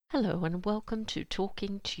Hello and welcome to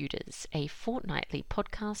Talking Tudors, a fortnightly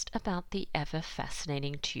podcast about the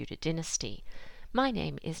ever-fascinating Tudor dynasty. My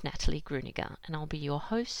name is Natalie Gruniger and I'll be your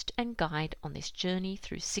host and guide on this journey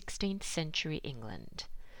through 16th century England.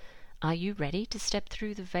 Are you ready to step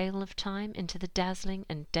through the veil of time into the dazzling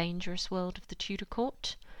and dangerous world of the Tudor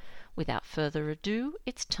court? Without further ado,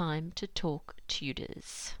 it's time to talk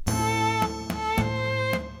Tudors.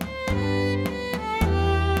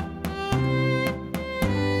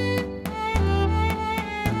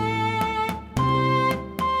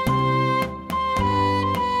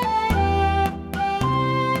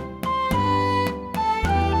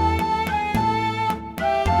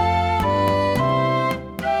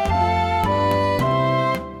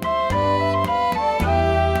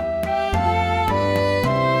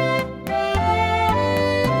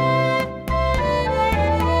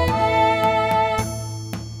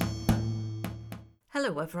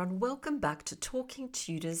 Hello everyone, welcome back to Talking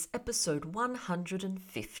Tudors episode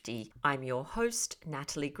 150. I'm your host,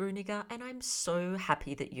 Natalie Gruniger, and I'm so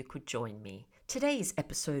happy that you could join me. Today's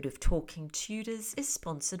episode of Talking Tudors is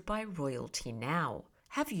sponsored by Royalty Now.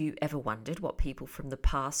 Have you ever wondered what people from the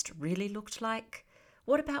past really looked like?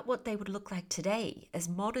 What about what they would look like today as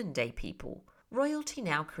modern day people? Royalty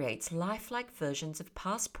Now creates lifelike versions of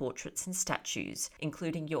past portraits and statues,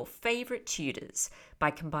 including your favourite Tudors, by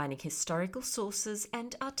combining historical sources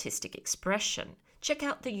and artistic expression. Check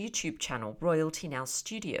out the YouTube channel Royalty Now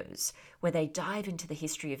Studios, where they dive into the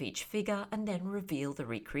history of each figure and then reveal the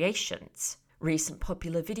recreations. Recent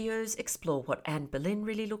popular videos explore what Anne Boleyn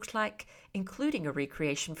really looked like, including a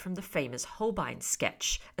recreation from the famous Holbein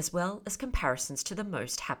sketch, as well as comparisons to the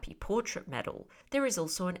Most Happy Portrait medal. There is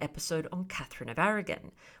also an episode on Catherine of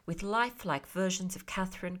Aragon, with lifelike versions of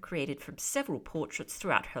Catherine created from several portraits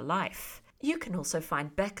throughout her life. You can also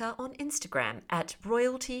find Becca on Instagram at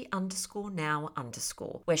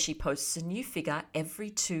royalty_now_, where she posts a new figure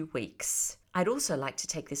every 2 weeks. I'd also like to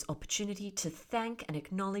take this opportunity to thank and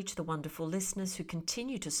acknowledge the wonderful listeners who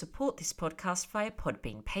continue to support this podcast via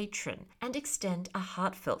Podbean Patron, and extend a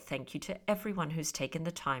heartfelt thank you to everyone who's taken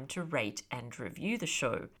the time to rate and review the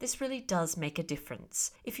show. This really does make a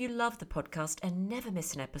difference. If you love the podcast and never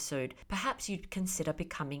miss an episode, perhaps you'd consider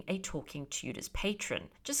becoming a Talking Tudors patron.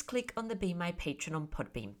 Just click on the Be My Patron on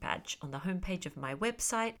Podbean badge on the homepage of my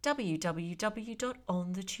website,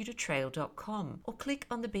 www.onthetudortrail.com, or click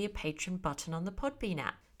on the Be a Patron button on the Podbean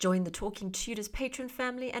app. Join the Talking Tudors patron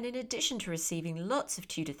family, and in addition to receiving lots of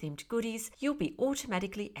Tudor-themed goodies, you'll be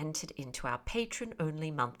automatically entered into our patron-only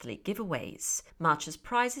monthly giveaways. March's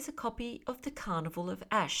prize is a copy of The Carnival of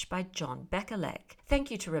Ash by John Beckerleg. Thank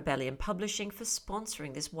you to Rebellion Publishing for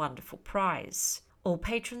sponsoring this wonderful prize. All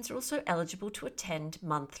patrons are also eligible to attend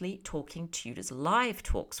monthly Talking Tudors live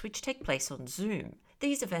talks, which take place on Zoom.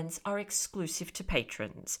 These events are exclusive to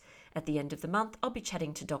patrons. At the end of the month, I'll be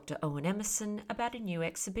chatting to Dr. Owen Emerson about a new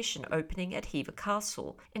exhibition opening at Hever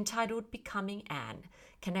Castle entitled Becoming Anne,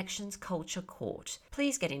 Connections Culture Court.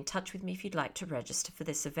 Please get in touch with me if you'd like to register for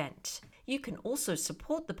this event. You can also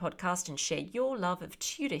support the podcast and share your love of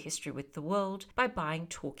Tudor history with the world by buying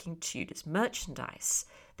Talking Tudors merchandise.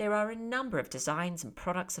 There are a number of designs and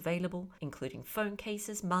products available, including phone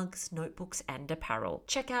cases, mugs, notebooks, and apparel.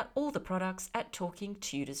 Check out all the products at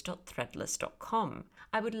talkingtudors.threadless.com.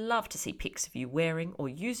 I would love to see pics of you wearing or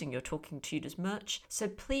using your Talking Tudors merch, so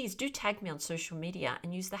please do tag me on social media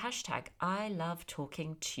and use the hashtag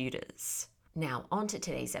 #ILoveTalkingTudors. Now, on to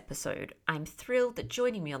today's episode. I'm thrilled that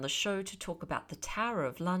joining me on the show to talk about the Tower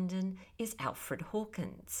of London is Alfred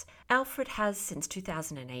Hawkins. Alfred has, since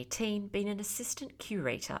 2018, been an assistant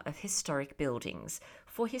curator of historic buildings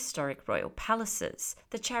for Historic Royal Palaces,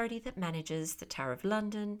 the charity that manages the Tower of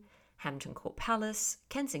London, Hampton Court Palace,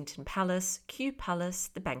 Kensington Palace, Kew Palace,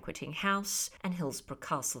 the Banqueting House, and Hillsborough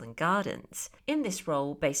Castle and Gardens. In this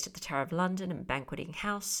role, based at the Tower of London and Banqueting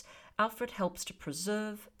House, Alfred helps to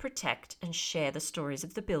preserve, protect, and share the stories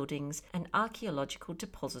of the buildings and archaeological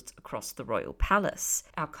deposits across the Royal Palace.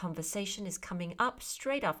 Our conversation is coming up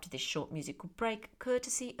straight after this short musical break,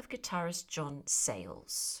 courtesy of guitarist John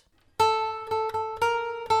Sayles.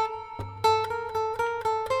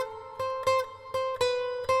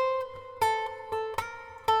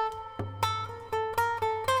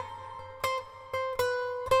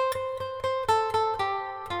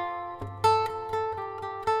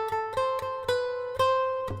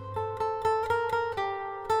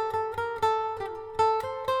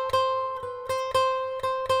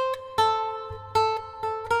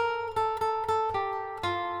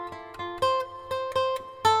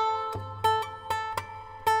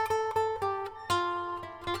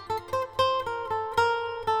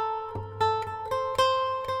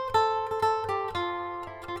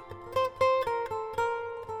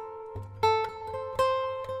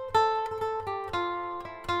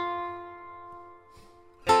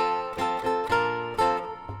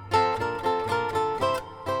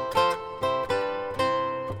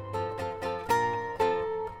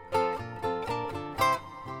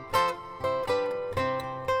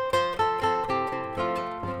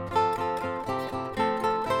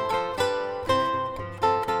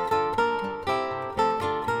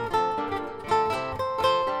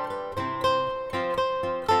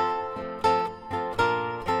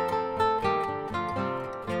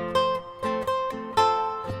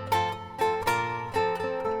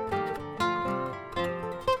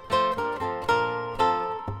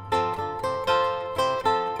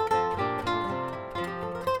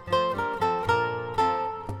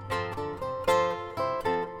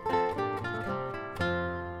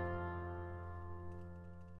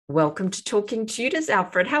 Welcome to Talking Tudors,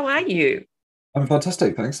 Alfred. How are you? I'm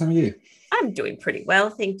fantastic, thanks. How are you? I'm doing pretty well,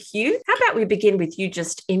 thank you. How about we begin with you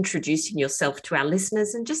just introducing yourself to our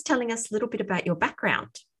listeners and just telling us a little bit about your background?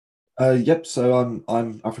 Yep. So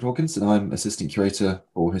I'm Alfred Hawkins, and I'm assistant curator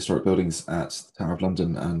for historic buildings at the Tower of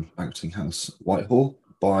London and Banqueting House, Whitehall.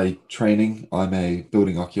 By training, I'm a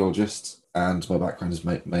building archaeologist, and my background is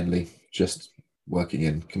mainly just working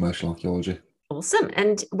in commercial archaeology. Awesome.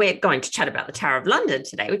 And we're going to chat about the Tower of London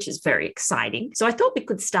today, which is very exciting. So I thought we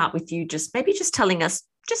could start with you just telling us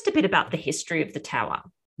just a bit about the history of the tower.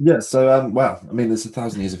 Yeah. So well, I mean, there's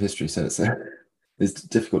 1,000 years of history, so it's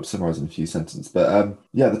difficult to summarize in a few sentences. But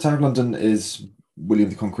yeah, the Tower of London is William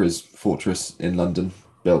the Conqueror's fortress in London,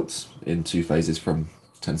 built in two phases from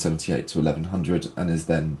 1078 to 1100, and is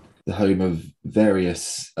then the home of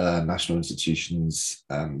various national institutions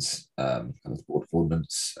and kind of board of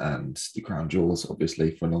ordnance and the crown jewels,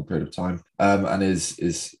 obviously, for a long period of time, and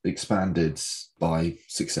is expanded by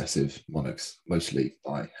successive monarchs, mostly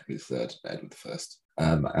by Henry III, Edward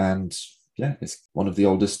I, and yeah, it's one of the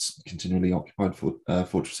oldest continually occupied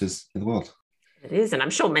fortresses in the world. It is, and I'm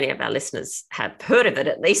sure many of our listeners have heard of it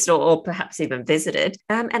at least, or perhaps even visited.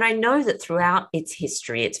 And I know that throughout its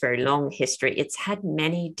history, its very long history, it's had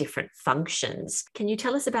many different functions. Can you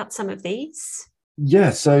tell us about some of these? Yeah,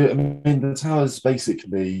 so I mean, the tower's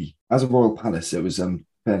basically, as a royal palace, it was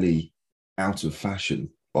fairly out of fashion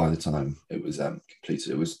by the time it was completed.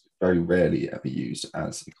 It was very rarely ever used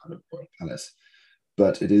as a kind of royal palace,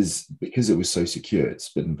 but it is because it was so secure. It's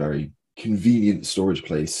been a very convenient storage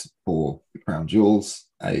place for the crown jewels,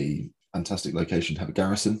 a fantastic location to have a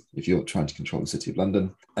garrison if you're trying to control the city of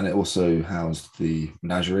London, and it also housed the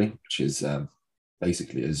menagerie, which is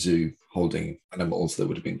basically a zoo holding animals that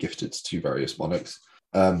would have been gifted to various monarchs,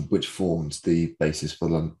 which formed the basis for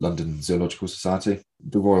the London Zoological Society.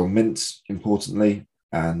 The Royal Mint, importantly,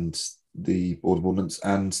 and the Board of Ordnance,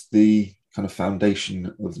 and the kind of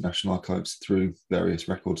foundation of the National Archives through various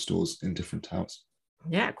record stores in different towns.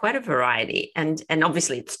 Yeah, quite a variety. And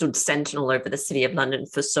obviously it stood sentinel over the city of London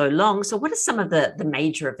for so long. So what are some of the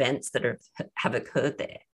major events that have occurred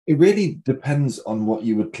there? It really depends on what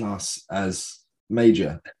you would class as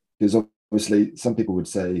major, because obviously some people would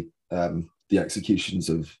say the executions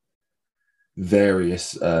of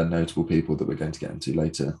various notable people that we're going to get into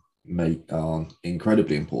later are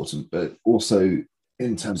incredibly important, but also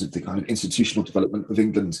in terms of the kind of institutional development of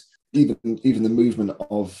England, even the movement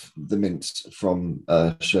of the Mint from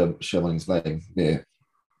Sherwin's Lane near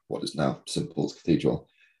what is now St Paul's Cathedral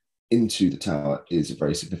into the Tower is a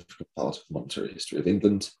very significant part of the monetary history of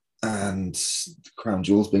England. And the crown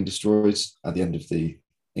jewels being destroyed at the end of the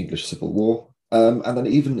English Civil War. And then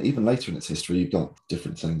even later in its history, you've got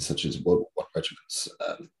different things such as World War I regiments,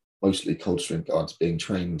 mostly Coldstream Guards being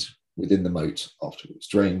trained within the moat after it was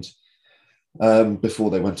drained,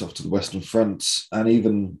 before they went off to the Western Front, and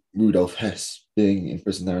even Rudolf Hess being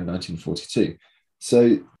imprisoned there in 1942.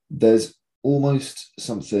 So there's almost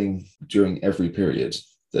something during every period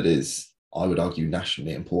that is, I would argue,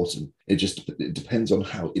 nationally important. It depends on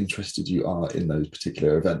how interested you are in those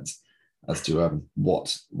particular events as to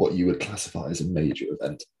what you would classify as a major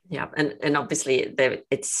event. Yeah, and obviously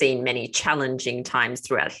it's seen many challenging times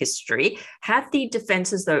throughout history. Have the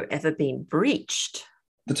defences, though, ever been breached?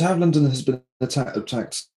 The Tower of London has been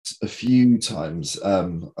attacked a few times.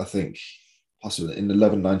 I think possibly in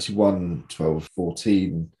 1191,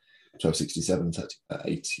 1214, 1267,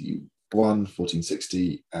 1381,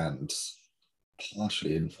 1460, and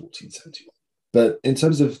partially in 1471. But in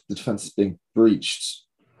terms of the defences being breached,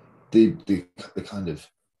 the kind of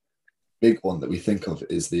big one that we think of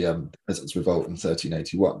is the Peasants' Revolt in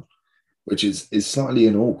 1381, which is slightly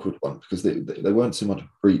an awkward one because they weren't so much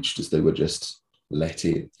breached as they were just let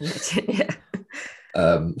in. Yeah.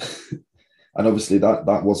 Um, and obviously that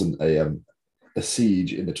wasn't a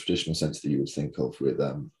siege in the traditional sense that you would think of with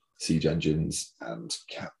siege engines and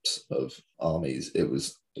caps of armies. It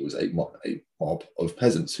was a mob of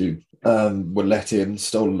peasants who were let in,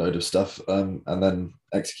 stole a load of stuff, and then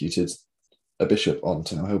executed a bishop on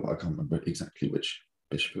Tower Hill. I can't remember exactly which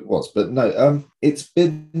bishop it was, but no,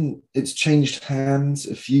 it's changed hands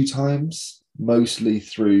a few times, mostly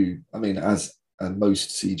through. I mean, as and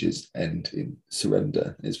most sieges end in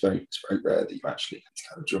surrender. It's very rare that you actually have these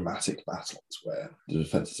kind of dramatic battles where the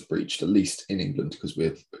defences are breached, at least in England, because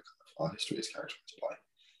our history is characterised by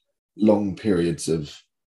long periods of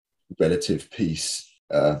relative peace,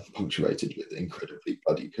 punctuated with incredibly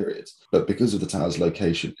bloody periods. But because of the tower's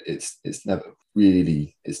location, it's never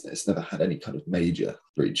really it's never had any kind of major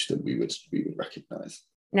breach that we would recognise.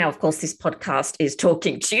 Now, of course, this podcast is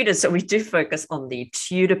talking Tudor, so we do focus on the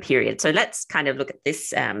Tudor period. So let's kind of look at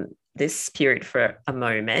this period for a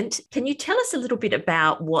moment. Can you tell us a little bit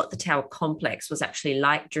about what the Tower complex was actually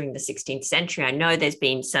like during the 16th century? I know there's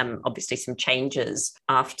been obviously some changes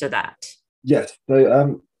after that. Yes.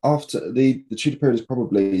 So after the Tudor period is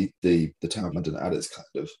probably the Tower of London at its kind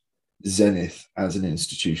of zenith as an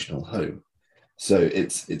institutional home. So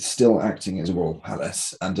it's still acting as a royal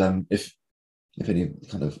palace. And if any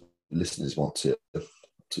kind of listeners want to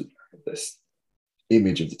this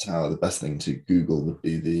image of the tower, the best thing to Google would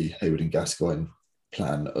be the Hayward and Gascoigne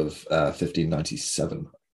plan of 1597,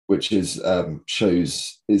 which is kind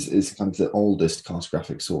of the oldest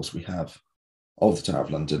cartographic source we have of the Tower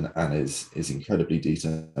of London, and is incredibly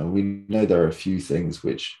detailed. And we know there are a few things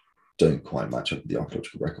which don't quite match up with the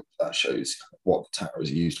archaeological record that shows what the tower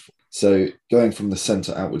is used for. So going from the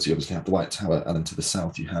centre outwards, you obviously have the White Tower, and then to the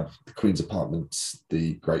south you have the Queen's apartments,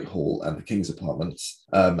 the Great Hall, and the King's apartments.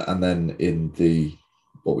 And then in the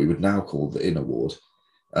what we would now call the Inner Ward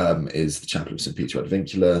is the Chapel of St Peter ad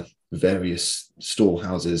Vincula, various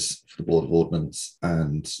storehouses for the Board of Ordnance,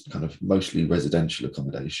 and kind of mostly residential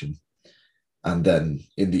accommodation. And then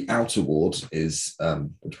in the Outer Ward is,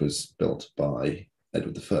 which was built by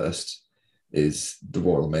Edward I, is the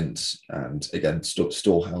Royal Mint, and again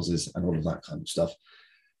storehouses and all of that kind of stuff.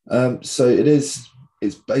 So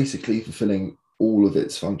it's basically fulfilling all of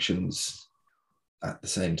its functions at the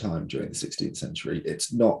same time during the 16th century.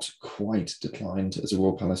 It's not quite declined as a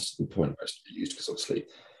royal palace to the point where it's used, because obviously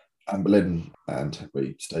Anne Boleyn, and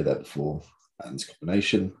we stayed there before Anne's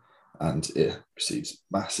coronation, and it receives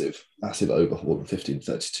massive overhaul in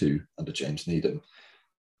 1532 under James Needham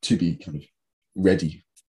to be kind of ready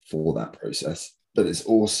for that process. But it's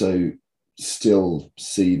also still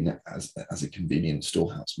seen as a convenient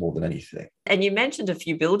storehouse more than anything. And you mentioned a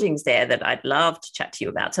few buildings there that I'd love to chat to you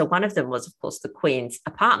about. So one of them was, of course, the Queen's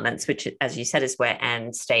apartments, which, as you said, is where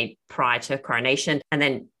Anne stayed prior to her coronation. And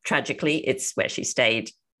then tragically, it's where she stayed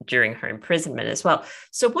during her imprisonment as well.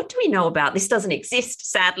 So what do we know about this? Doesn't exist,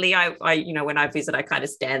 sadly. I when I visit, I kind of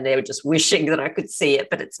stand there just wishing that I could see it,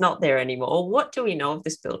 but it's not there anymore. What do we know of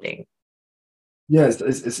this building? Yeah,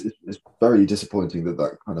 it's very disappointing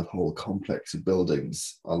that kind of whole complex of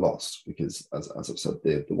buildings are lost, because, as I've said,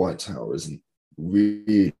 the White Tower isn't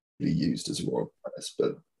really used as a royal palace,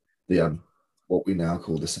 but the what we now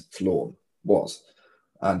call the St. Lawn was.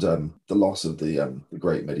 And the loss of the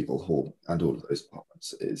Great Medieval Hall and all of those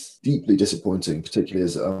apartments is deeply disappointing, particularly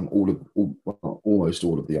as almost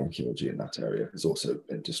all of the archaeology in that area has also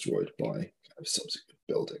been destroyed by kind of subsequent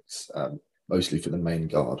buildings, mostly for the main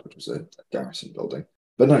guard, which was a garrison building.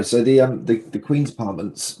 But no, so the Queen's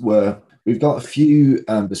apartments were. We've got a few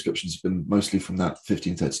descriptions, been mostly from that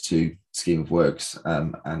 1532 scheme of works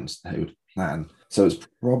and Hayward plan. So it's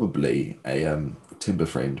probably a timber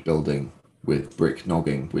framed building with brick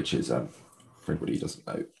nogging, which is, for anybody who doesn't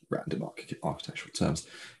know random architectural terms,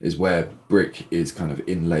 is where brick is kind of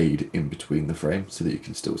inlaid in between the frame so that you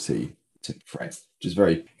can still see timber frame, which is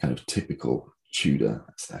very kind of typical Tudor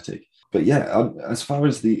aesthetic. But yeah, as far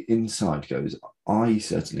as the inside goes, I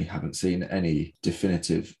certainly haven't seen any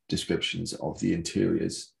definitive descriptions of the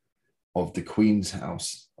interiors of the Queen's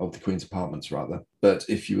house, of the Queen's apartments rather. But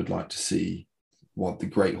if you would like to see what the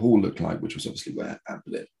Great Hall looked like, which was obviously where Anne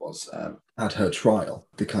Boleyn was at her trial,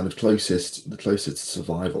 the closest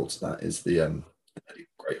survival to that is the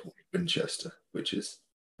Great Hall of Winchester, which is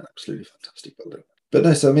an absolutely fantastic building. But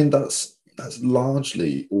no, so I mean that's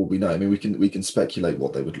largely all we know. I mean, we can speculate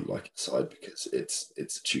what they would look like inside, because it's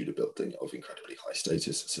a Tudor building of incredibly high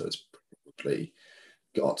status, so it's probably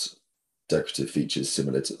got decorative features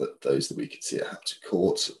similar to those that we can see at Hampton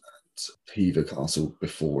Court and Hever Castle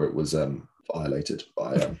before it was violated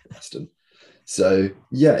by Aston. So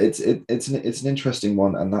yeah, it's an interesting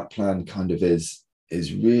one, and that plan kind of is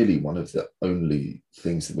really one of the only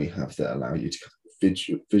things that we have that allow you to kind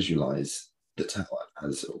of visualize the tower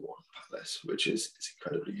as a royal palace, which is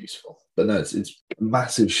incredibly useful. But no, it's a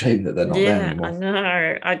massive shame that they're not there anymore. I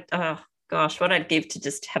know. Oh gosh, what I'd give to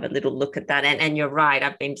just have a little look at that. And you're right,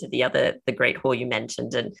 I've been to the Great Hall you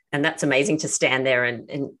mentioned, and that's amazing to stand there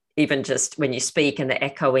and even just when you speak and the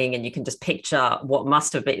echoing, and you can just picture what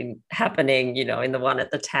must have been happening, in the one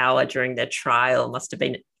at the Tower during their trial, must have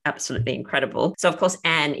been absolutely incredible. So, of course,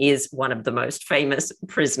 Anne is one of the most famous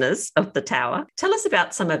prisoners of the Tower. Tell us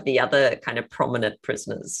about some of the other kind of prominent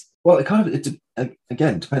prisoners. Well, it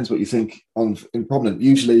again depends what you think in prominent.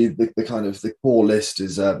 Usually, the kind of the core list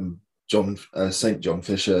is St. John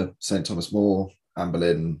Fisher, St. Thomas More, Anne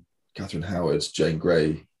Boleyn, Catherine Howard, Jane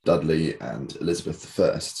Grey, Dudley, and Elizabeth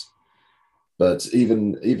I. But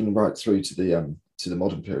even right through to to the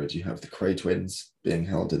modern period, you have the Cray twins being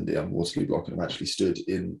held in the Waterloo block and have actually stood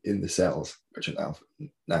in the cells, which are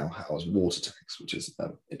now house water tanks, which is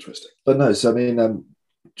interesting. But no, so I mean,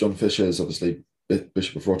 John Fisher is obviously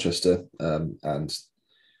Bishop of Rochester, and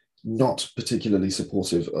not particularly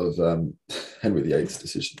supportive of Henry VIII's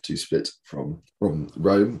decision to split from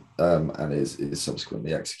Rome, and is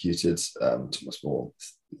subsequently executed. Thomas More,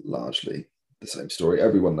 largely the same story.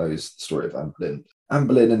 Everyone knows the story of Anne Boleyn. Anne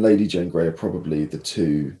Boleyn and Lady Jane Grey are probably the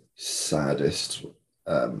two saddest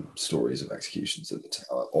stories of executions at the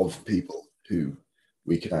Tower, of people who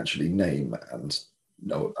we can actually name and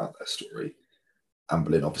know about their story. Anne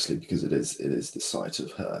Boleyn, obviously, because it is the site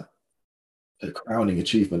of her crowning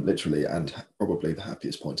achievement, literally, and probably the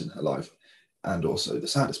happiest point in her life, and also the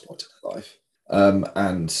saddest point in her life.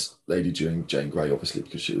 And Lady Jane Grey, obviously,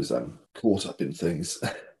 because she was caught up in things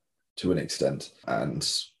to an extent, and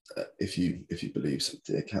if you believe some of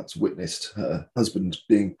the accounts, witnessed her husband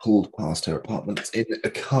being pulled past her apartment in a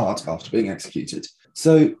cart after being executed.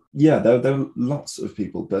 So yeah, there are lots of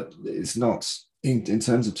people, but it's not in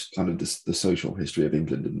terms of kind of the social history of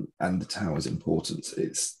England and the Tower's importance.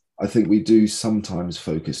 I think we do sometimes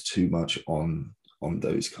focus too much on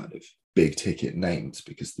those kind of big ticket names,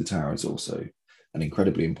 because the Tower is also an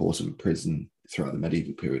incredibly important prison throughout the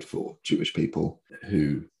medieval period for Jewish people,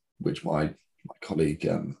 which my colleague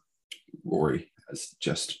Rory has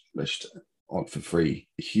just published on for free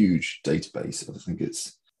a huge database of I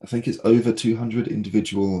think it's over 200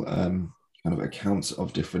 individual kind of accounts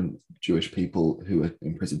of different Jewish people who are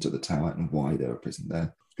imprisoned at the Tower and why they were imprisoned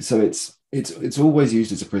there. So it's always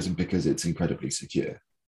used as a prison because it's incredibly secure,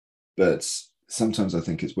 but sometimes I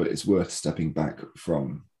think it's worth stepping back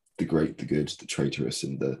from the great, the good, the traitorous,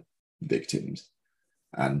 and the victims,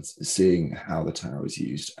 and seeing how the Tower is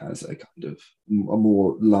used as a kind of a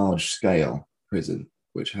more large scale prison,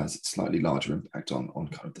 which has a slightly larger impact on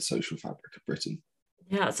kind of the social fabric of Britain.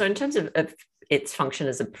 Yeah. So in terms of its function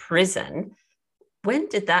as a prison, when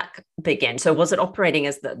did that begin? So was it operating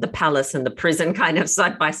as the palace and the prison kind of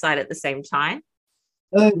side by side at the same time?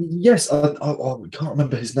 Yes, I can't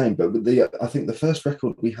remember his name, but I think the first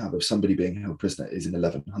record we have of somebody being held prisoner is in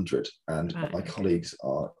 1100, and Right. my colleagues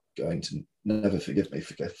are going to never forgive me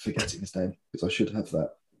for forgetting his name, because I should have that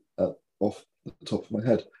off the top of my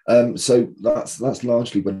head. So that's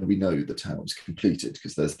largely when we know the town was completed,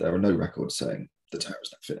 because there are no records saying the tower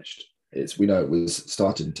is not finished. We know it was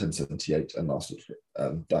started in 1078 and lasted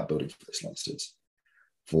that building lasted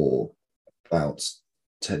for about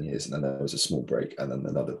 10 years, and then there was a small break, and then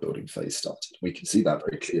another building phase started. We can see that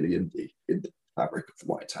very clearly in the fabric of the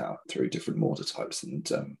White Tower through different mortar types and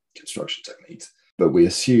construction techniques. But we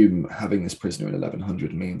assume having this prisoner in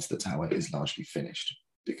 1100 means the tower is largely finished,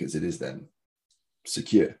 because it is then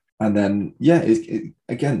secure. And then, yeah,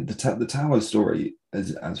 again, the tower story,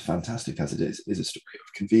 as fantastic as it is a story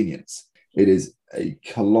of convenience. It is a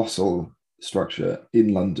colossal structure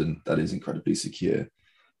in London that is incredibly secure.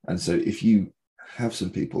 And so if you have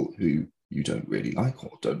some people who you don't really like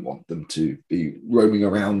or don't want them to be roaming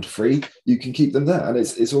around free, you can keep them there. And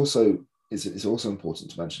it's also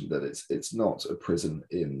important to mention that it's not a prison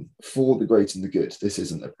for the great and the good. This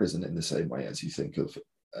isn't a prison in the same way as you think of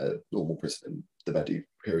a normal prison in the medieval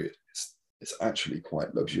period. It's actually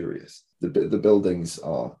quite luxurious. The buildings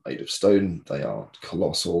are made of stone. They are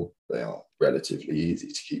colossal. They are relatively easy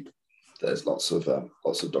to keep. There's lots of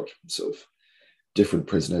documents of different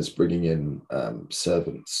prisoners bringing in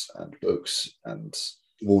servants and books, and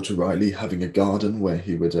Walter Raleigh having a garden where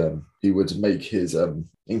he would make his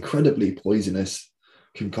incredibly poisonous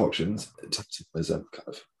concoctions as kind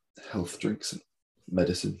of health drinks and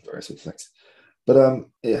medicine, various other things. But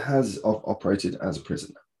it has operated as a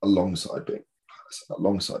prison alongside being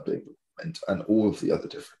and all of the other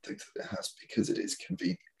different things that it has, because it is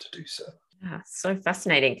convenient to do so. Yeah, so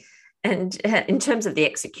fascinating. And in terms of the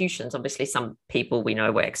executions, obviously some people we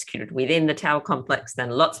know were executed within the Tower complex, then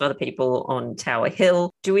lots of other people on Tower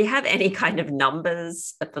Hill. Do we have any kind of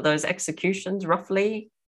numbers for those executions roughly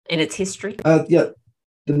in its history? Yeah,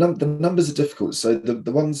 the numbers are difficult. So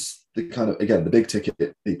the ones, the kind of, again, the big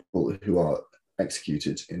ticket people who are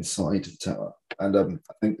executed inside the Tower, and I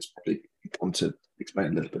think it's probably important to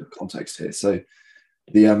explain a little bit of context here. So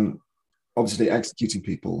the obviously executing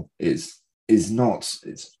people is not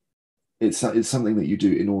it's something that you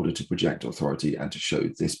do in order to project authority and to show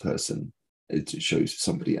this person, to show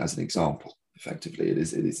somebody as an example. Effectively, it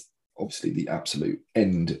is obviously the absolute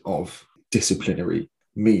end of disciplinary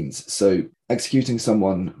means. So executing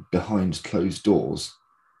someone behind closed doors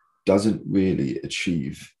doesn't really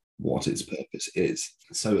achieve what its purpose is.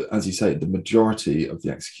 So, as you say, the majority of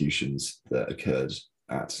the executions that occurred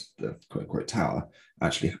at the quote unquote tower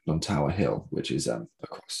actually happened on Tower Hill, which is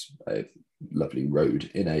across a lovely road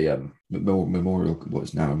in a memorial, what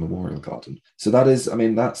is now a memorial garden. So that is, I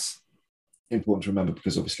mean, that's important to remember,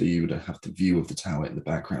 because obviously you would have the view of the tower in the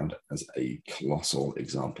background as a colossal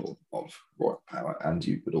example of royal power, and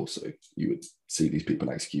you would see these people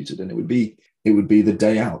executed, and it would be the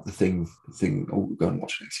day out, the thing. Oh, we'll go and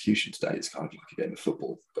watch an execution today. It's kind of like a game of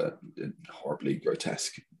football, but a horribly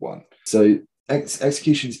grotesque one. So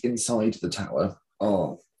executions inside the tower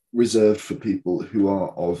are reserved for people who are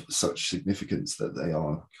of such significance that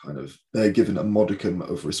they're given a modicum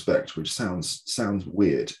of respect, which sounds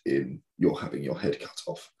weird in you're having your head cut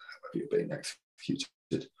off, however you're being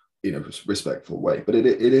executed in a respectful way. But it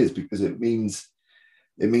is, because it means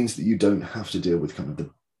that you don't have to deal with kind of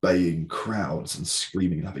the baying crowds and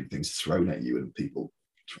screaming and having things thrown at you and people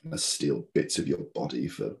trying to steal bits of your body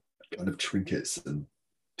for kind of trinkets and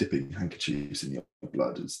dipping handkerchiefs in your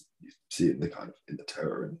blood, as you see in the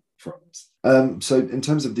terror in France. So in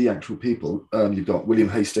terms of the actual people, you've got William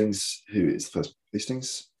Hastings, who is the first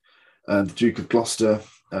Hastings, the Duke of Gloucester,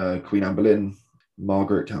 Queen Anne Boleyn,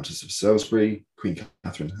 Margaret, Countess of Salisbury, Queen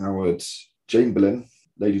Catherine Howard, Jane Boleyn,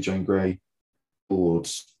 Lady Jane Grey, Lord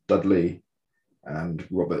Dudley, and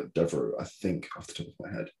Robert Devereux, I think, off the top of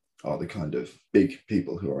my head, are the kind of big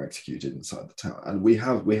people who are executed inside the tower. And we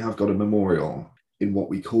have got a memorial in what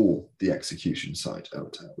we call the execution site at the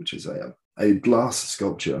tower, which is a glass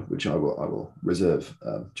sculpture, which I will reserve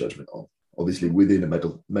judgment on. Obviously, within a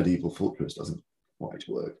medieval fortress doesn't quite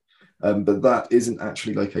work. But that isn't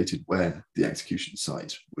actually located where the execution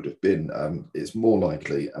site would have been. It's more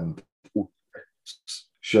likely, and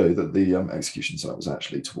show that the execution site was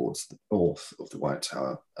actually towards the north of the White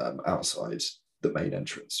Tower, outside the main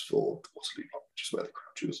entrance for Waterloo Block, which is where the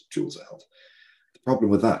crown jewels are held. The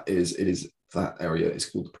problem with that is that area is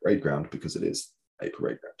called the parade ground because it is a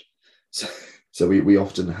parade ground. So we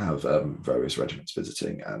often have various regiments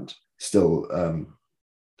visiting, and still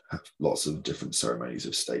have lots of different ceremonies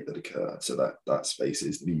of state that occur. So that space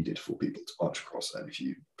is needed for people to march across. And if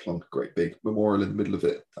you plonk a great big memorial in the middle of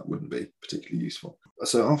it, that wouldn't be particularly useful.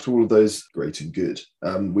 So after all of those great and good,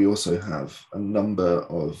 we also have a number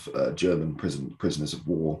of German prisoners of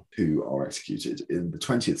war who are executed in the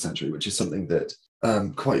 20th century, which is something that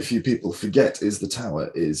quite a few people forget, is the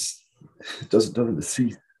tower doesn't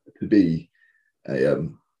cease to be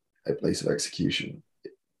a place of execution.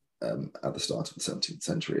 At the start of the 17th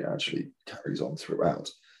century, it actually carries on throughout.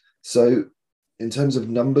 So in terms of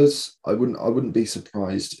numbers, I wouldn't be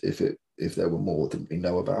surprised if there were more than we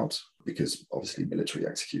know about, because obviously military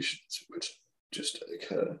executions would just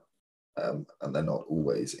occur, and they're not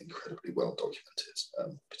always incredibly well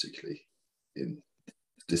documented, particularly in the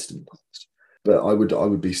distant past. But I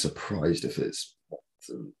would be surprised if it's more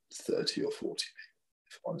than 30 or 40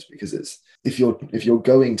 honest, because it's if you're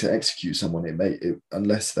going to execute someone,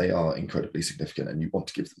 unless they are incredibly significant and you want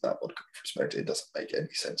to give them that modicum of respect, it doesn't make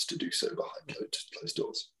any sense to do so behind closed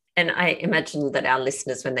doors. And I imagine that our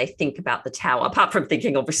listeners, when they think about the tower, apart from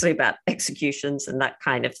thinking obviously about executions and that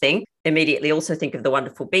kind of thing, immediately also think of the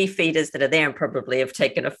wonderful beef feeders that are there and probably have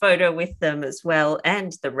taken a photo with them as well,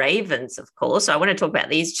 and the ravens, of course. So I want to talk about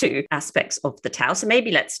these two aspects of the tower. So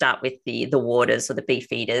maybe let's start with the warders or the beef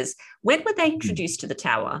feeders. When were they introduced to the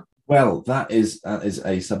tower? Well, that is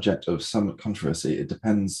a subject of some controversy. It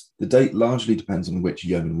depends. The date largely depends on which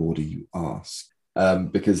yeoman warder you ask,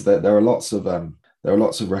 because there are lots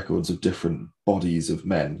of records of different bodies of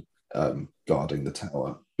men guarding the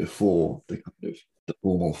tower before the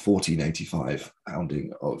formal 1485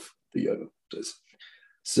 founding of the yeoman warders.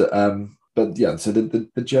 So, but yeah, so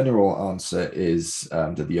the general answer is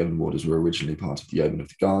that the yeoman warders were originally part of the yeoman of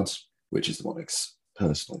the guard, which is the monarch's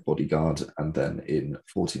personal bodyguard, and then in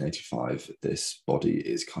 1485 this body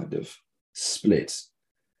is kind of split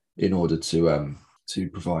in order to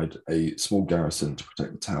provide a small garrison to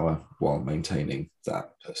protect the tower while maintaining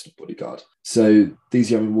that personal bodyguard. So these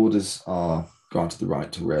yeoman warders are granted the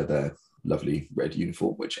right to wear their lovely red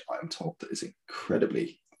uniform, which I am told that is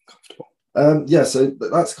incredibly uncomfortable. So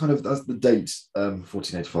that's the date,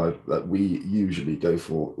 1485, that we usually go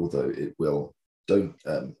for, although it will. Don't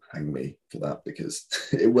hang me for that, because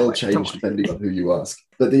it will change depending on who you ask.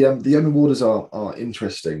 But the yeoman warders are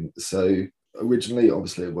interesting. So originally,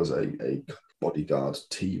 obviously, it was a bodyguard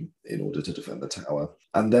team in order to defend the tower,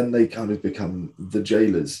 and then they kind of become the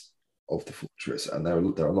jailers of the fortress. And there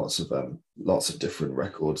are lots of different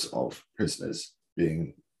records of prisoners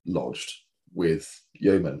being lodged with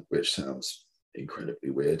yeomen, which sounds incredibly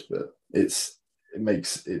weird, but it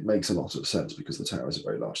makes a lot of sense, because the tower is a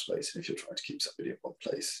very large space, and if you're trying to keep somebody in one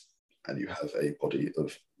place, and you have a body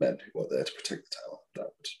of men who are there to protect the tower. That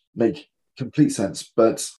would make complete sense,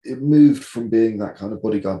 but it moved from being that kind of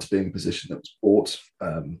bodyguard to being a position that was bought.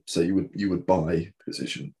 So you would buy a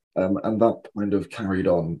position, and that kind of carried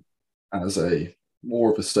on as a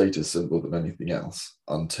more of a status symbol than anything else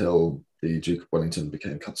until the Duke of Wellington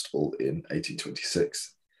became constable in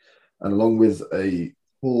 1826. And along with a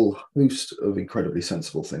whole host of incredibly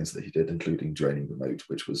sensible things that he did, including draining the moat,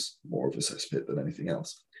 which was more of a cesspit than anything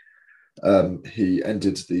else, he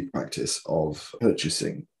ended the practice of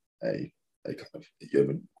purchasing a kind of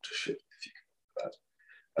yeoman watership, if you can call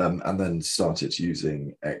that, and then started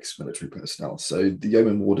using ex-military personnel. So the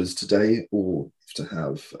yeoman warders today all have to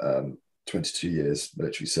have 22 years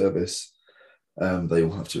military service. They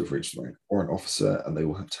all have to have reached the rank of warrant officer, and they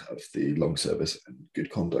all have to have the long service and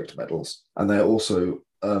good conduct medals. And they're also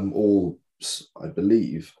all, I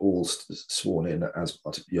believe, all sworn in as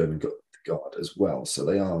part of the yeoman guard as well. So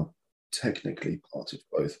they are technically part of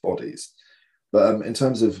both bodies. But in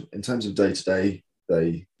terms of day to day,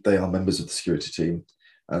 they are members of the security team,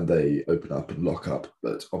 and they open up and lock up.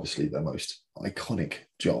 But obviously, their most iconic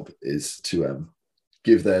job is to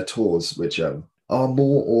give their tours, which are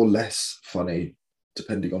more or less funny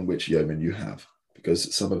depending on which yeoman you have,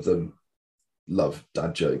 because some of them love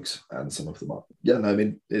dad jokes and some of them are. Yeah, no, I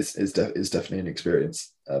mean it's definitely an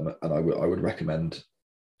experience, and I would recommend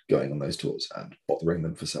going on those tours and bothering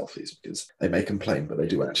them for selfies, because they may complain, but they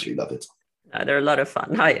do actually love it. No, they're a lot of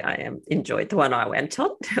fun. I enjoyed the one I went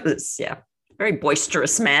on. It was, very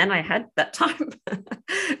boisterous man I had that time,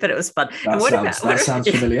 but it was fun. That sounds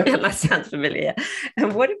familiar. Yeah, that sounds familiar.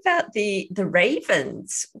 And what about the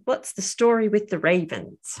Ravens? What's the story with the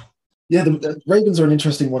Ravens? Yeah, the Ravens are an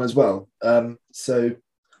interesting one as well. So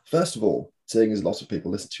first of all, seeing as lots of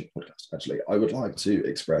people listen to your podcast, actually, I would like to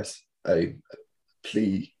express a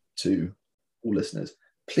plea to all listeners.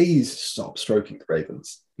 Please stop stroking the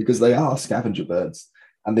ravens, because they are scavenger birds.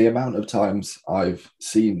 And the amount of times I've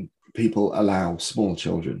seen people allow small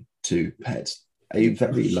children to pet a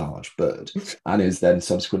very large bird and is then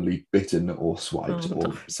subsequently bitten or swiped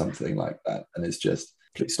or something like that. And it's just,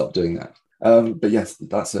 please stop doing that. But yes,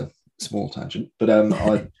 that's a small tangent.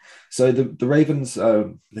 But so the ravens,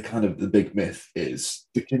 the big myth is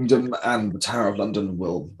the kingdom and the Tower of London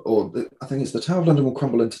I think it's the Tower of London will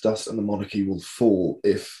crumble into dust and the monarchy will fall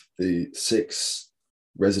if the 6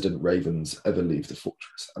 resident ravens ever leave the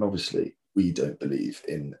fortress. And obviously we don't believe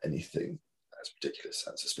in anything as ridiculous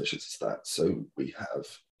and suspicious as that, so we have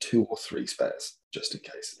 2 or 3 spares just in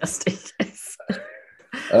case.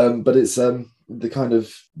 But it's the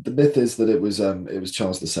myth is that it was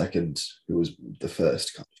Charles II who was the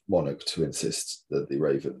first kind of monarch to insist that the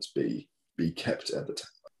ravens be kept at the tower.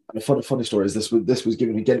 And a funny story is this was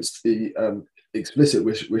given against the explicit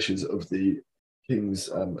wishes of the King's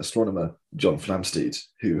astronomer John Flamsteed,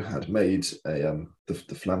 who had made the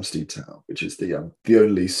Flamsteed Tower, which is the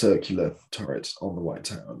only circular turret on the White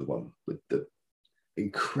Tower, the one with the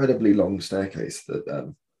incredibly long staircase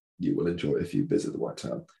that you will enjoy if you visit the White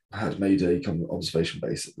Tower, had made a kind of observation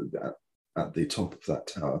base at the top of that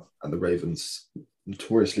tower, and the ravens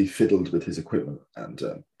notoriously fiddled with his equipment and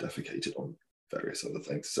defecated on various other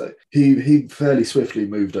things. So he fairly swiftly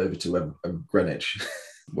moved over to Greenwich,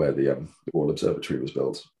 where the Royal Observatory was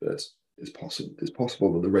built. But it's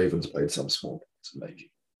possible that the ravens played some small part in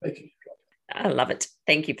making it. I love it.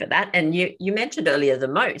 Thank you for that. And you mentioned earlier the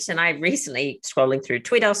moat, and I recently, scrolling through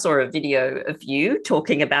Twitter, saw a video of you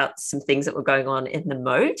talking about some things that were going on in the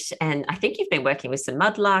moat. And I think you've been working with some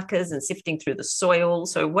mudlarkers and sifting through the soil.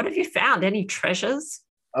 So what have you found? Any treasures?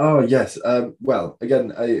 Oh, yes. Well,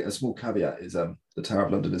 again, a small caveat is the Tower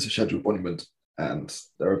of London is a scheduled monument, and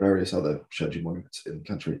there are various other scheduled monuments in the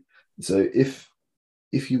country. So if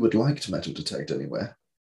you would like to metal detect anywhere,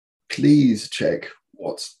 please check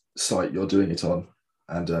what site you're doing it on.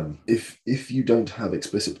 And if you don't have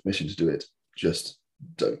explicit permission to do it, just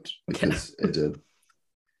don't, because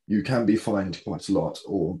you can be fined quite a lot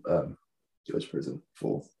or go to prison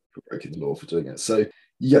for breaking the law for doing it. So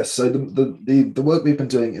yes, so the work we've been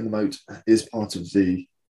doing in the moat is part of the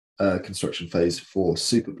construction phase for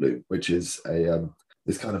Superbloom, which is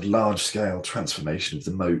this kind of large scale transformation of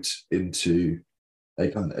the moat into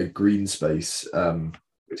a green space,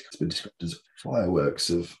 which has been described as fireworks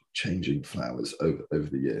of changing flowers over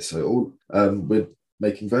the years. So we're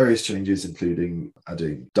making various changes, including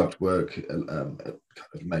adding ductwork, kind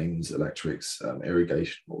of mains, electrics,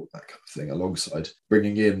 irrigation, all that kind of thing, alongside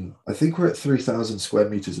bringing in, I think we're at 3,000 square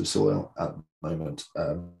meters of soil at the moment,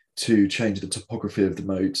 to change the topography of the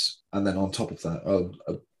moat. And then on top of that,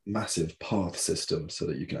 a massive path system so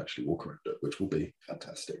that you can actually walk around it, which will be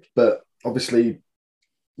fantastic. But obviously,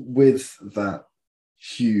 with that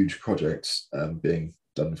huge project being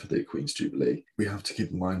done for the Queen's Jubilee, we have to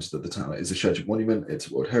keep in mind that the tower is a scheduled monument,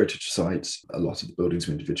 it's a World Heritage Site, a lot of the buildings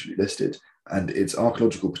are individually listed, and its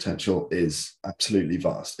archaeological potential is absolutely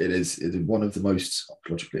vast. It is one of the most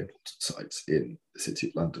archaeologically important sites in the City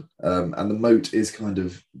of London. And the moat is kind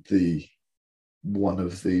of one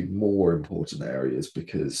of the more important areas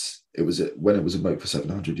because when it was a moat for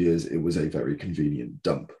 700 years, it was a very convenient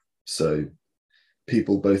dump. So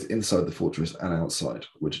people both inside the fortress and outside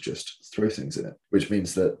would just throw things in it, which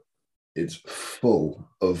means that it's full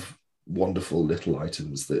of wonderful little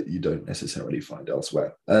items that you don't necessarily find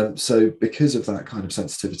elsewhere. So because of that kind of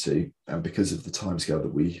sensitivity and because of the timescale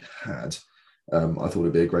that we had, I thought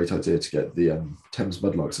it'd be a great idea to get the Thames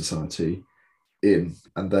Mudlark Society in.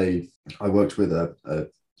 And I worked with a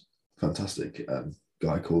fantastic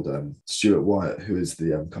guy called Stuart Wyatt, who is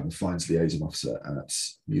the kind of finds liaison officer at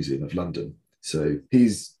Museum of London. So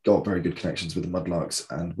he's got very good connections with the Mudlarks,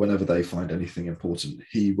 and whenever they find anything important,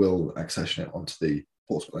 he will accession it onto the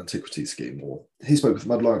Portable Antiquities scheme. Or he spoke with the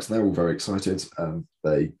Mudlarks, and they're all very excited.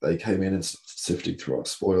 They came in and sifting through our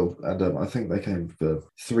spoil, and I think they came for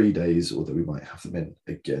 3 days, although we might have them in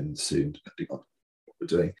again soon, depending on we're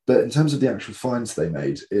doing. But in terms of the actual finds they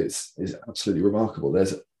made, it's absolutely remarkable.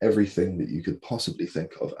 There's everything that you could possibly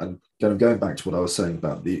think of. And kind of going back to what I was saying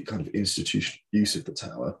about the kind of institutional use of the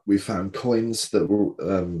tower, we found coins that were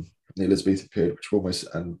the Elizabethan period, which were almost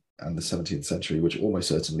and the 17th century, which almost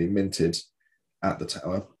certainly minted at the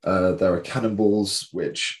tower. There are cannonballs,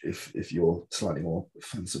 which, if you're slightly more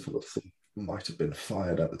fanciful of them, might have been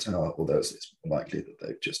fired at the tower, although it's likely that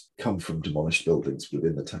they've just come from demolished buildings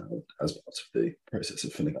within the town as part of the process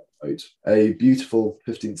of filling up the moat. A beautiful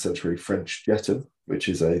 15th century French jeton, which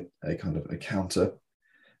is a kind of a counter,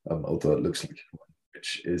 although it looks like one,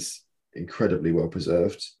 which is incredibly well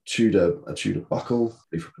preserved. A Tudor buckle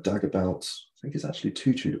from a dagger belt. I think it's actually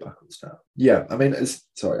 2 Tudor buckles now. Yeah, I mean,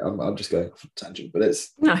 I'm just going off a tangent, but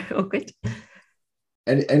it's No, all good.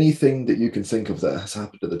 Anything that you can think of that has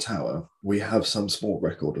happened at the tower, we have some small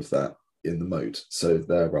record of that in the moat. So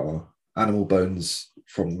there are animal bones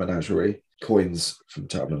from the menagerie, coins from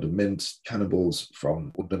Tower of London Mint, cannonballs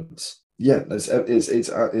from Ordnance. Yeah, it's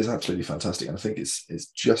absolutely fantastic. And I think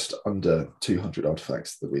it's just under 200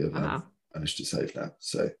 artifacts that we have managed to save now.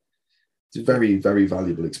 So it's a very, very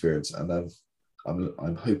valuable experience. And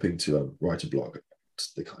I'm hoping to write a blog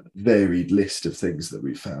the kind of varied list of things that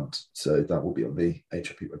we found. So that will be on the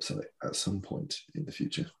HRP website at some point in the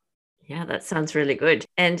future. Yeah, that sounds really good.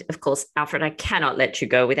 And of course, Alfred, I cannot let you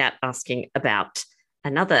go without asking about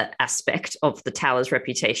another aspect of the tower's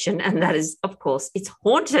reputation, and that is, of course, its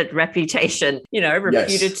haunted reputation,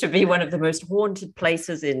 reputed to be one of the most haunted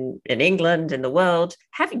places in England, in the world.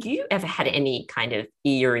 Have you ever had any kind of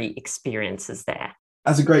eerie experiences there?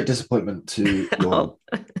 As a great disappointment to your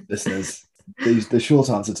listeners, the short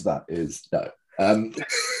answer to that is no.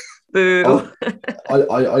 Boo.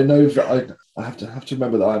 I know that I have to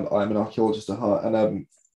remember that I'm an archaeologist at heart, and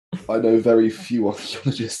I know very few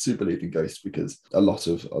archaeologists who believe in ghosts because a lot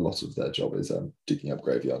of their job is digging up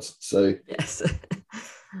graveyards. So yes,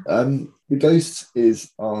 the ghosts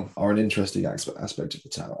are an interesting aspect of the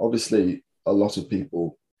tower. Obviously, a lot of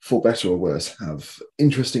people, for better or worse, have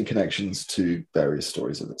interesting connections to various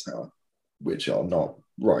stories of the tower, which are not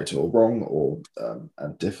right or wrong or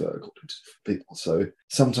and differ according to people. So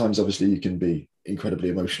sometimes, obviously, you can be incredibly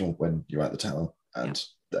emotional when you're at the tower, and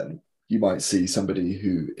then you might see somebody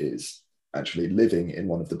who is actually living in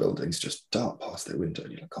one of the buildings just dart past their window,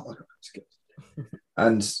 and you're like, oh my God, that's good.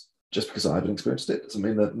 And just because I haven't experienced it doesn't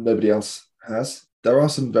mean that nobody else has. There are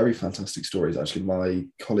some very fantastic stories. Actually, my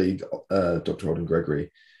colleague, Dr. Holden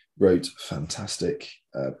Gregory, wrote a fantastic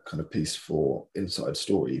kind of piece for Inside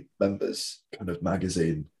Story members kind of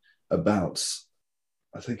magazine about,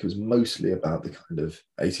 I think it was mostly about the kind of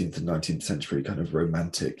 18th and 19th century kind of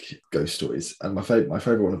romantic ghost stories. And my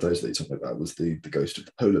favorite one of those that he told me about was the ghost of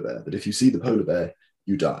the polar bear, that if you see the polar bear,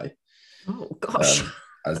 you die. Oh, gosh.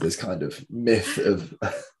 As this kind of myth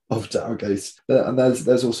of tower ghosts. And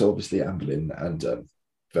there's also obviously Anne Boleyn and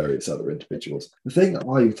various other individuals. The thing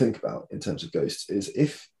I think about in terms of ghosts is,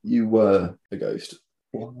 if you were a ghost,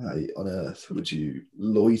 why on earth would you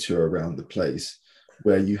loiter around the place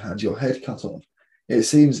where you had your head cut off? It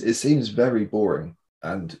seems very boring.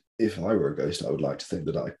 And if I were a ghost, I would like to think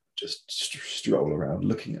that I just stroll around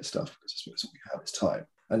looking at stuff, because I suppose all we have is time.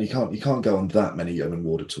 And you can't go on that many Yeoman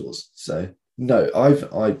Warder tours. So no, I've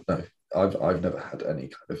never had any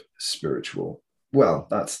kind of spiritual. Well,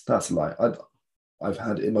 that's a lie. I've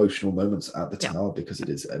had emotional moments at the tower because it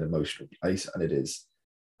is an emotional place and it is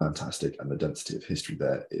fantastic, and the density of history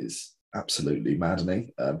there is absolutely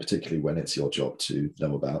maddening, particularly when it's your job to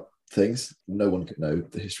know about things. No one could know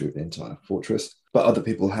the history of the entire fortress, but other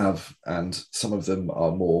people have, and some of them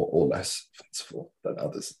are more or less fanciful than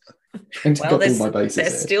others. Trying to Well, cover all my bases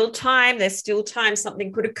there's here. still time. There's still time.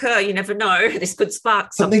 Something could occur. You never know. This could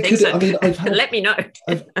spark Something something. could. I mean, I've had. Let me know.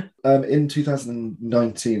 In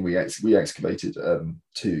 2019, we excavated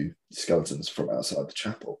two skeletons from outside the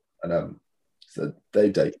chapel, and so they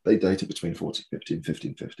dated between 1450 and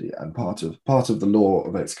 1550. And part of the law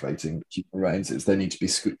of excavating human remains is they need to be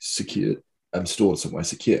secured and stored somewhere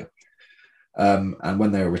secure. And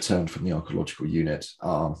when they were returned from the archaeological unit,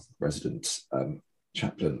 our resident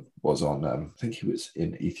chaplain was on, I think he was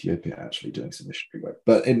in Ethiopia actually doing some missionary work.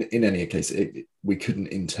 But in any case, we couldn't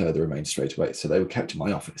inter the remains straight away. So they were kept in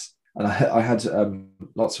my office. And I had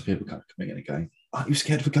lots of people kind of coming in and going, aren't you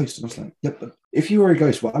scared of a ghost? And I was like, yep, but if you were a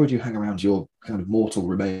ghost, why would you hang around your kind of mortal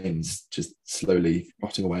remains just slowly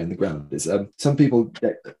rotting away in the ground? Some people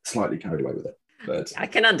get slightly carried away with it. But I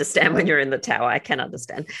can understand when you're in the tower. I can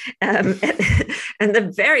understand. And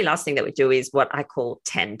the very last thing that we do is what I call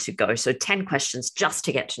 10 to go. So 10 questions just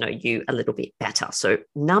to get to know you a little bit better. So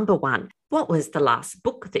number one, what was the last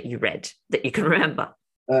book that you read that you can remember?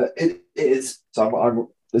 It is. So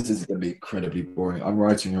this is going to be incredibly boring. I'm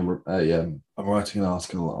writing an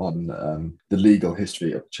article on the legal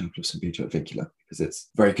history of the Chapel of St. Peter at Vincula, because it's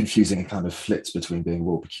very confusing and kind of flits between being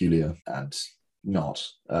Royal Peculiar and not.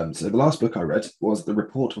 So the last book I read was the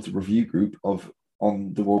report of the review group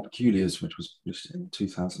on the Royal Peculiars, which was published in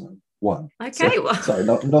 2001. Okay, so, sorry,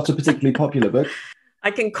 not a particularly popular book. I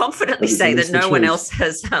can confidently say that no one else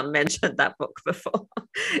has mentioned that book before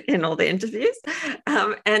in all the interviews.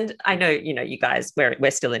 And I know, you guys, we're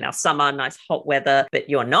still in our summer, nice hot weather, but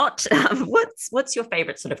you're not. What's your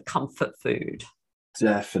favorite sort of comfort food?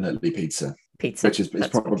 Definitely pizza. Pizza, which is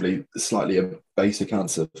probably good. Slightly a basic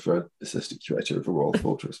answer for an assistant curator of a royal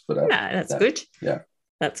fortress. But that's good. Yeah.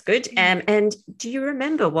 That's good. And do you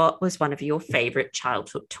remember what was one of your favorite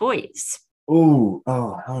childhood toys? Oh,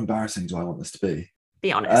 how embarrassing do I want this to be?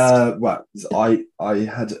 Be honest. Well, I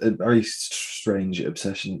had a very strange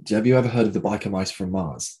obsession. Have you ever heard of the biker mice from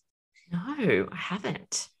Mars? No, I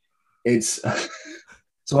haven't. It's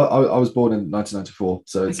so I was born in 1994,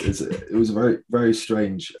 so it was a very, very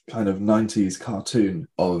strange kind of 90s cartoon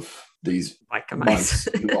of these biker mice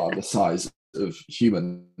who are the size of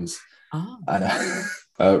humans and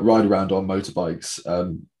ride around on motorbikes,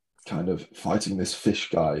 kind of fighting this fish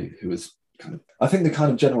guy who is kind of, I think the kind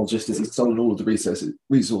of general gist is he's stolen all of the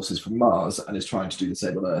resources from Mars and is trying to do the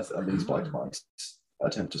same on Earth, and these biker mice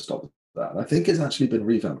attempt to stop that. And I think it's actually been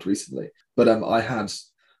revamped recently. But I had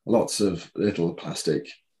lots of little plastic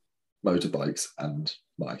motorbikes and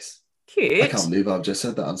mice. Cute. I can't believe I've just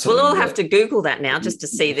said that. We'll all have to Google that now just to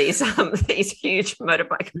see these huge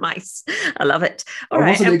motorbike mice. I love it. I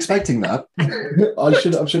wasn't expecting that.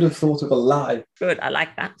 I should have thought of a lie. Good, I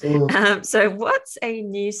like that. So what's a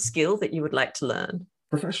new skill that you would like to learn?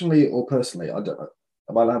 Professionally or personally?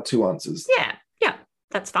 Am I allowed two answers? Yeah,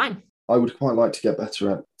 that's fine. I would quite like to get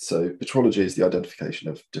better at, so petrology is the identification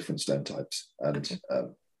of different stone types and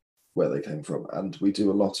where they came from. And we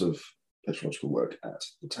do a lot of petrological work at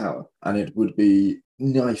the tower. And it would be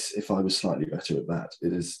nice if I was slightly better at that.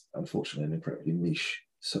 It is, unfortunately, an incredibly niche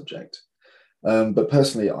subject. But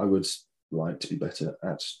personally, I would like to be better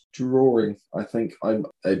at drawing. I think I'm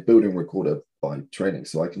a building recorder by training,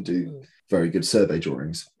 so I can do very good survey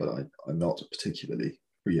drawings, but I'm not particularly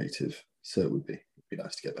creative. So it would be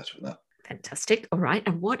nice to get better at that. Fantastic. All right.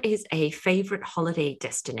 And what is a favorite holiday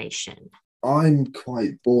destination? I'm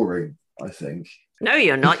quite boring, I think. No,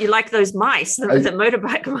 you're not. You like those mice, the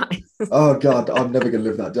motorbike mice. Oh, God, I'm never going to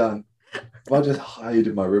live that down. If I just hide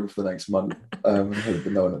in my room for the next month, hope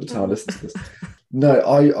that no one at the town listens to this. No,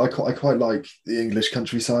 I quite like the English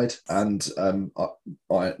countryside and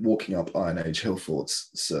walking up Iron Age hill forts.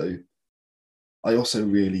 So I also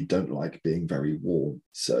really don't like being very warm.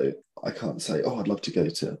 So I can't say, I'd love to go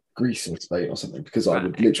to Greece or Spain or something, because I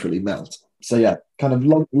would literally melt. So yeah, kind of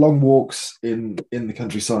long walks in the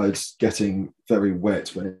countryside, getting very wet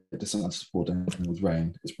when it decides to pour down with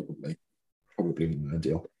rain is probably an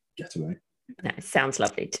ideal getaway. That sounds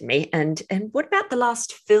lovely to me. And what about the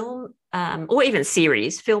last film or even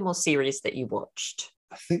film or series that you watched?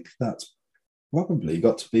 I think that's probably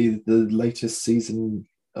got to be the latest season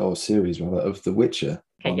or series rather of The Witcher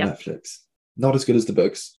on Netflix. Not as good as the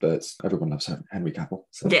books, but everyone loves Henry Cavill.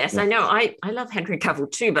 So, yes, yeah. I know. I love Henry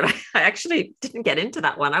Cavill too, but I actually didn't get into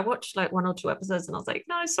that one. I watched like one or two episodes and I was like,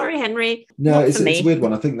 no, sorry, Henry. No, it's a weird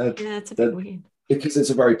one. I think it's a bit weird. Because it's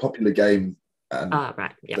a very popular game And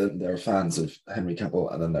Right. Yeah. then there are fans of Henry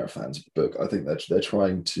Cavill, and then there are fans of the book. I think that they're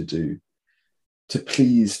trying to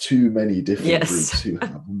please too many different groups Yes. who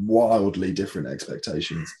have wildly different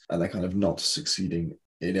expectations, and they're kind of not succeeding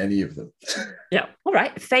in any of them. Yeah. All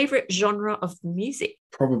right. Favorite genre of music?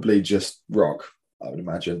 Probably just rock, I would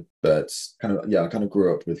imagine. But I kind of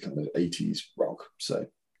grew up with kind of 80s rock. So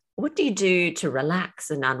What do you do to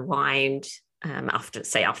relax and unwind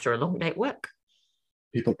after a long day at work?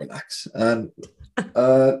 people relax. I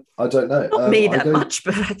don't know. Not me that much,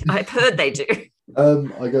 but I've heard they do.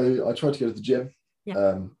 I try to go to the gym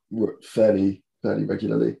Yeah. fairly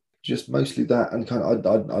regularly. Just mostly that, and kind of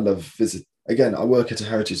I love visit. Again, I work at a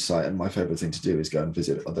heritage site, and my favorite thing to do is go and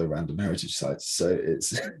visit other random heritage sites. So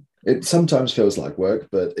it sometimes feels like work,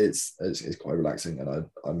 but it's quite relaxing, and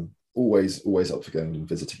I'm always up for going and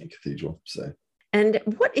visiting a cathedral. So. And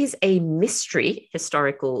what is a mystery,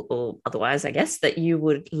 historical or otherwise, I guess, that you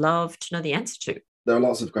would love to know the answer to? There are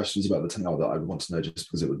lots of questions about the tower that I would want to know, just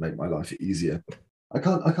because it would make my life easier. I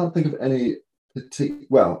can't think of any.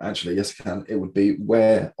 Well, actually, yes, I can. It would be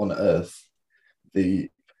where on earth the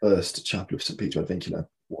first chapel of St. Peter ad Vincula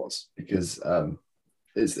was, because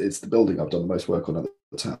it's the building I've done the most work on at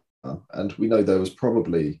the tower, and we know there was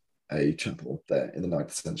probably a chapel there in the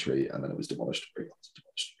 9th century, and then it was demolished,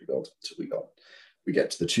 rebuilt until we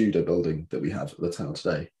get to the Tudor building that we have at the tower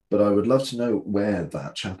today. But I would love to know where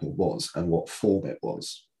that chapel was and what form it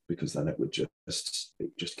was, because then it would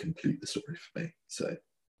just complete the story for me. So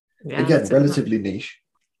again, relatively niche.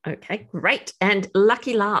 Okay, great. And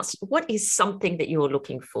lucky last, what is something that you're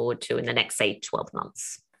looking forward to in the next, say, 12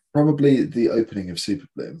 months? Probably the opening of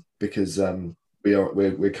Superbloom, because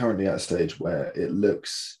we're currently at a stage where it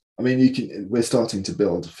looks. I mean, we're starting to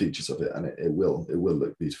build features of it, and it will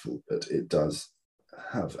look beautiful, but it does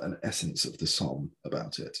have an essence of the Somme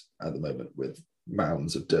about it at the moment, with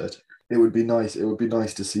mounds of dirt. It would be nice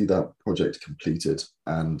to see that project completed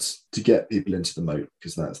and to get people into the moat,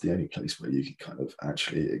 because that's the only place where you can kind of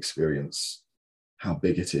actually experience how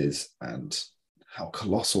big it is and how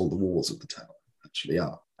colossal the walls of the tower actually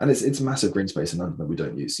are. And it's a massive green space in London that we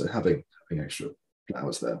don't use, so having extra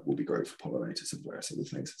flowers there will be great for pollinators and various other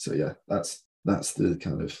things. So yeah, that's the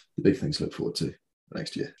kind of the big things to look forward to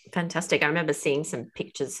next year. Fantastic. I remember seeing some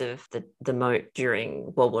pictures of the moat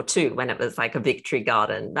during World War II when it was like a victory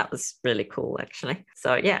garden. That was really cool, actually.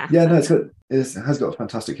 So yeah. Yeah, no, it's good. It has got a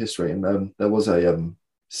fantastic history, and there was a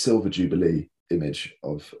Silver Jubilee image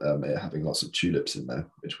of it having lots of tulips in there,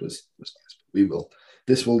 which was nice.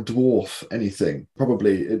 This will dwarf anything.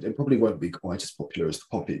 It probably won't be quite as popular as the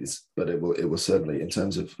poppies, but it will certainly, in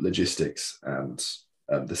terms of logistics and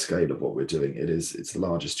the scale of what we're doing, it's the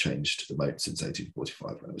largest change to the moat since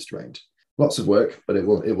 1845 when it was drained. Lots of work, but it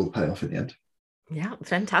will pay off in the end. Yeah,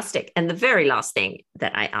 fantastic. And the very last thing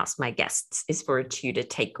that I ask my guests is for a Tudor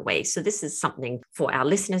takeaway. So this is something for our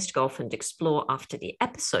listeners to go off and explore after the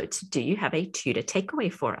episode. So do you have a Tudor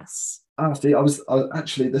takeaway for us? Steve,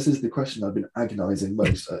 actually, this is the question I've been agonizing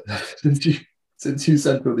most since you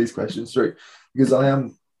sent all these questions through, because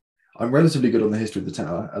I'm relatively good on the history of the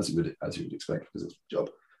tower, as you would expect, because it's my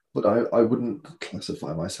job. But I wouldn't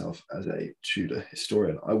classify myself as a Tudor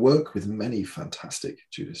historian. I work with many fantastic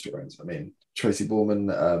Tudor historians. I mean, Tracy Borman,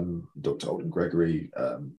 Dr. Alden Gregory,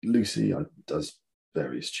 Lucy does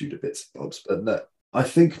various Tudor bits and bobs. But no, I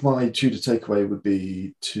think my Tudor takeaway would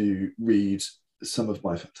be to read some of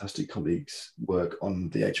my fantastic colleagues' work on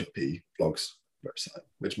the HRP blogs website,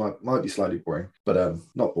 which might be slightly boring, but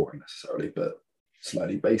not boring necessarily, but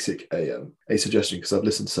slightly basic. A suggestion, because I've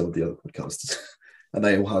listened to some of the other podcasts and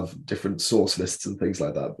they all have different source lists and things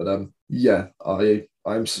like that. But yeah,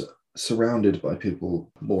 I'm surrounded by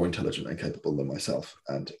people more intelligent and capable than myself,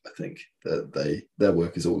 and I think that their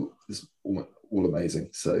work is all amazing.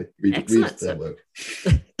 So read their work.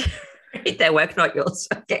 Read their work, not yours.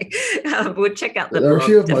 Okay, we'll check out the. There are blog.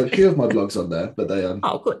 a few of my blogs on there, but they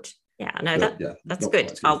Oh, good. Yeah, no, that's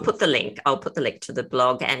good. I'll put the link to the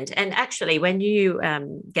blog, and actually, when you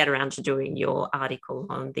get around to doing your article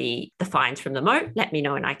on the finds from the moat, let me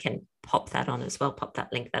know, and I can pop that on as well. Pop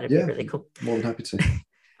that link. That'd be really cool. More than happy to.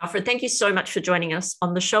 Alfred, thank you so much for joining us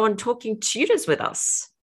on the show and talking Tudors with us.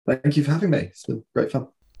 Thank you for having me. It's been great fun.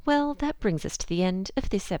 Well, that brings us to the end of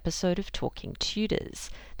this episode of Talking Tudors.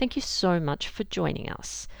 Thank you so much for joining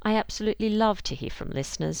us. I absolutely love to hear from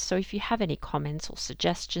listeners, so if you have any comments or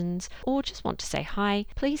suggestions, or just want to say hi,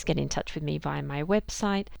 please get in touch with me via my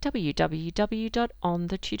website,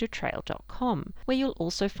 www.onthetudortrail.com, where you'll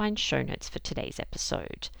also find show notes for today's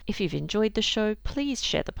episode. If you've enjoyed the show, please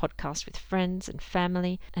share the podcast with friends and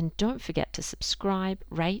family, and don't forget to subscribe,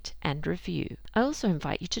 rate, and review. I also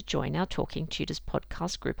invite you to join our Talking Tudors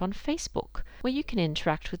podcast group group on Facebook, where you can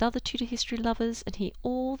interact with other Tudor history lovers and hear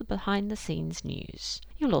all the behind-the-scenes news.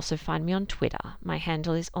 You'll also find me on Twitter. My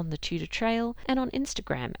handle is On the Tudor Trail, and on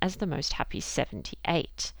Instagram as The Most Happy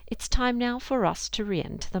 78. It's time now for us to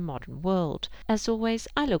re-enter the modern world. As always,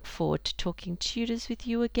 I look forward to talking Tudors with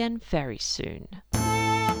you again very soon.